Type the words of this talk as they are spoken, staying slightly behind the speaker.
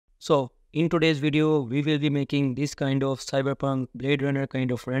So in today's video, we will be making this kind of Cyberpunk Blade Runner kind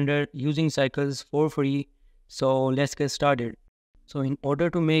of render using cycles for free. So let's get started. So in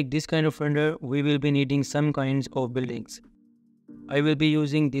order to make this kind of render, we will be needing some kinds of buildings. I will be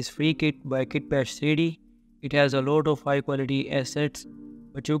using this free kit by KitBash 3D. It has a lot of high quality assets,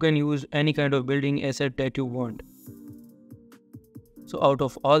 but you can use any kind of building asset that you want. So out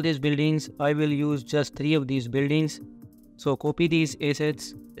of all these buildings, I will use just 3 of these buildings. So copy these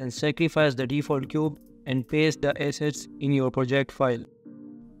assets, then sacrifice the default cube and paste the assets in your project file.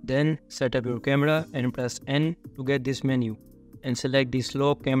 Then set up your camera and press N to get this menu and select the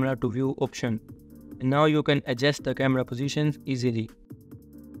slow camera to view option. And now you can adjust the camera positions easily.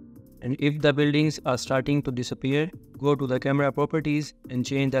 And if the buildings are starting to disappear, go to the camera properties and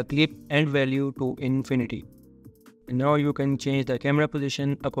change the clip end value to infinity. And now you can change the camera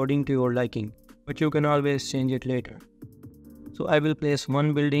position according to your liking, but you can always change it later. So I will place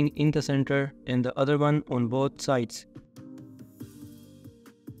one building in the center and the other one on both sides.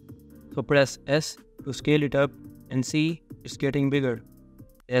 So press S to scale it up and see it's getting bigger.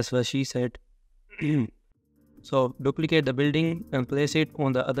 That's what she said. So duplicate the building and place it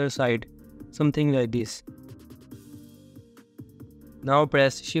on the other side, something like this. Now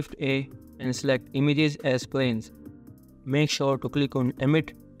press Shift A and select images as planes. Make sure to click on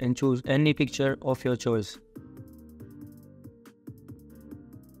Emit and choose any picture of your choice.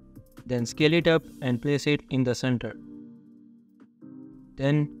 Then scale it up and place it in the center.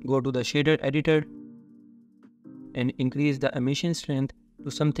 Then go to the shader editor and increase the emission strength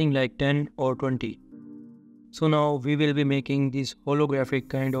to something like 10 or 20. So now we will be making this holographic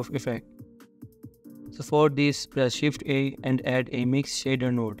kind of effect. So for this, press Shift A and add a mix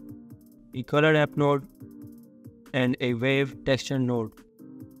shader node, a color ramp node, and a wave texture node.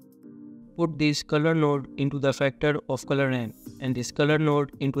 Put this color node into the factor of color ramp and this color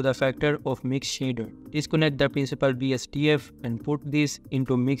node into the factor of mix shader. Disconnect the principal BSDF and put this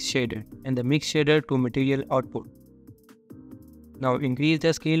into mix shader and the mix shader to material output. Now increase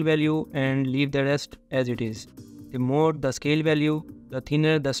the scale value and leave the rest as it is. The more the scale value, the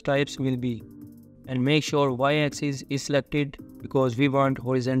thinner the stripes will be. And make sure Y-axis is selected because we want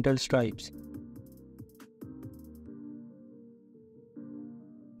horizontal stripes.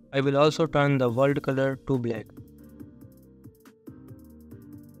 I will also turn the world color to black.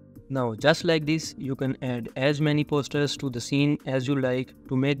 Now just like this, you can add as many posters to the scene as you like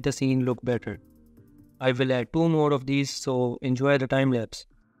to make the scene look better. I will add 2 more of these, so enjoy the time lapse.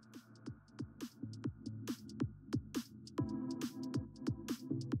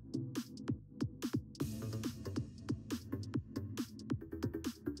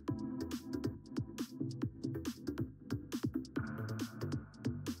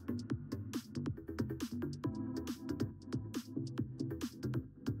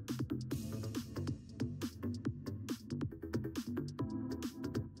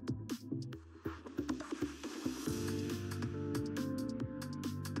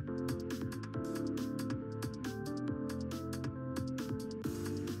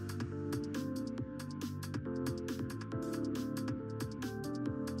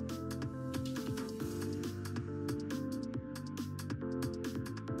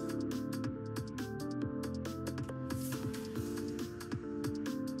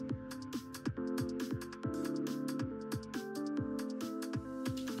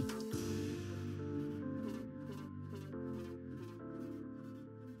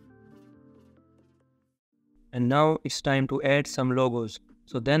 And now it's time to add some logos.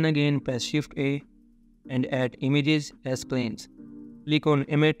 So then again press Shift A and add images as planes. Click on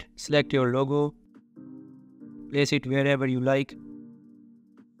Emit, select your logo, place it wherever you like,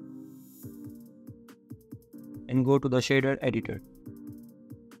 and go to the shader editor.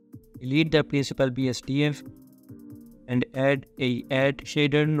 Delete the principal BSDF and add a add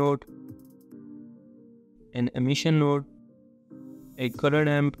shader node, an emission node, a color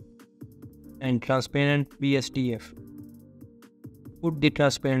ramp, and transparent BSDF. Put the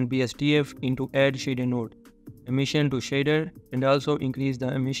transparent BSDF into add shader node, emission to shader, and also increase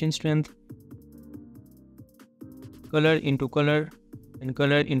the emission strength, color into color, and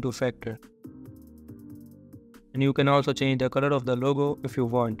color into factor. And you can also change the color of the logo if you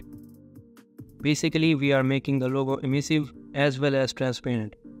want. Basically, we are making the logo emissive as well as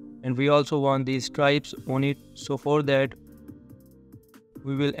transparent, and we also want these stripes on it, so for that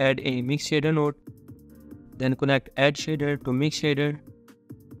we will add a mix shader node, then connect add shader to mix shader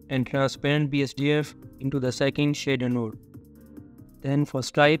and transparent BSDF into the second shader node. Then for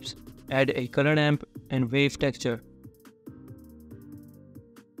stripes, add a color ramp and wave texture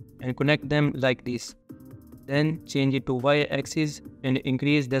and connect them like this. Then change it to y-axis and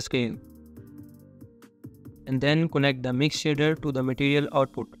increase the scale. And then connect the mix shader to the material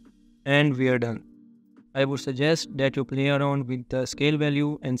output. And we are done. I would suggest that you play around with the scale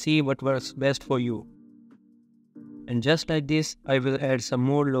value and see what works best for you. And just like this, I will add some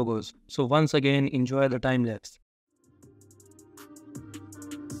more logos. So once again, enjoy the time lapse.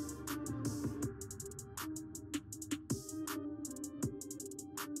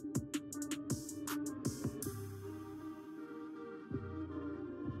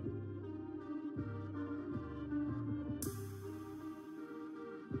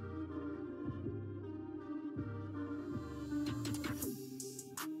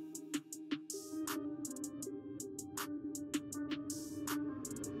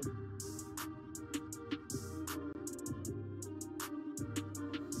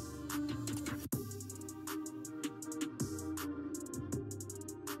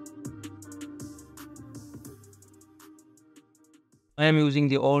 I am using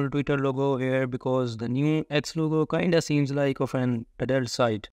the old Twitter logo here because the new X logo kinda seems like of an adult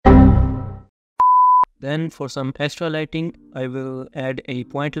site. Then for some extra lighting, I will add a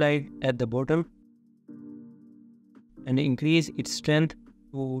point light at the bottom and increase its strength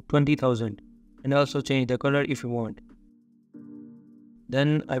to 20,000 and also change the color if you want.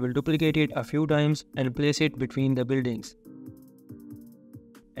 Then I will duplicate it a few times and place it between the buildings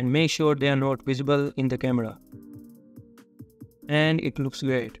and make sure they are not visible in the camera. And it looks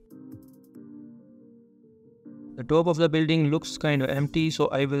great. The top of the building looks kind of empty, so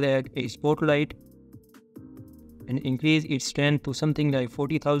I will add a spotlight and increase its strength to something like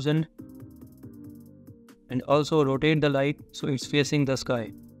 40,000 and also rotate the light so it's facing the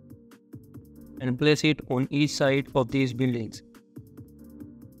sky and place it on each side of these buildings.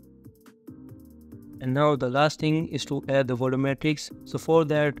 And now the last thing is to add the volumetrics. So for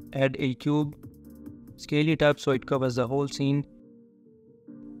that, add a cube, scale it up so it covers the whole scene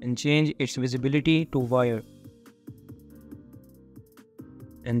and change its visibility to wire.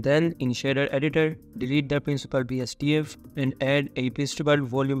 And then in shader editor, delete the principal BSDF and add a principal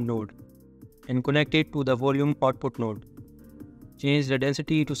volume node and connect it to the volume output node. Change the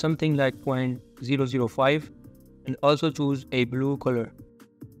density to something like 0.005 and also choose a blue color.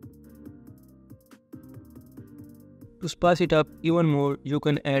 To spice it up even more, you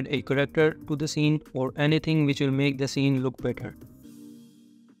can add a character to the scene or anything which will make the scene look better.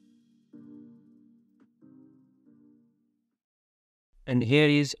 And here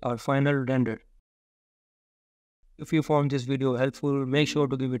is our final render. If you found this video helpful, make sure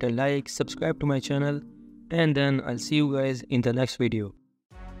to give it a like, subscribe to my channel, and then I'll see you guys in the next video.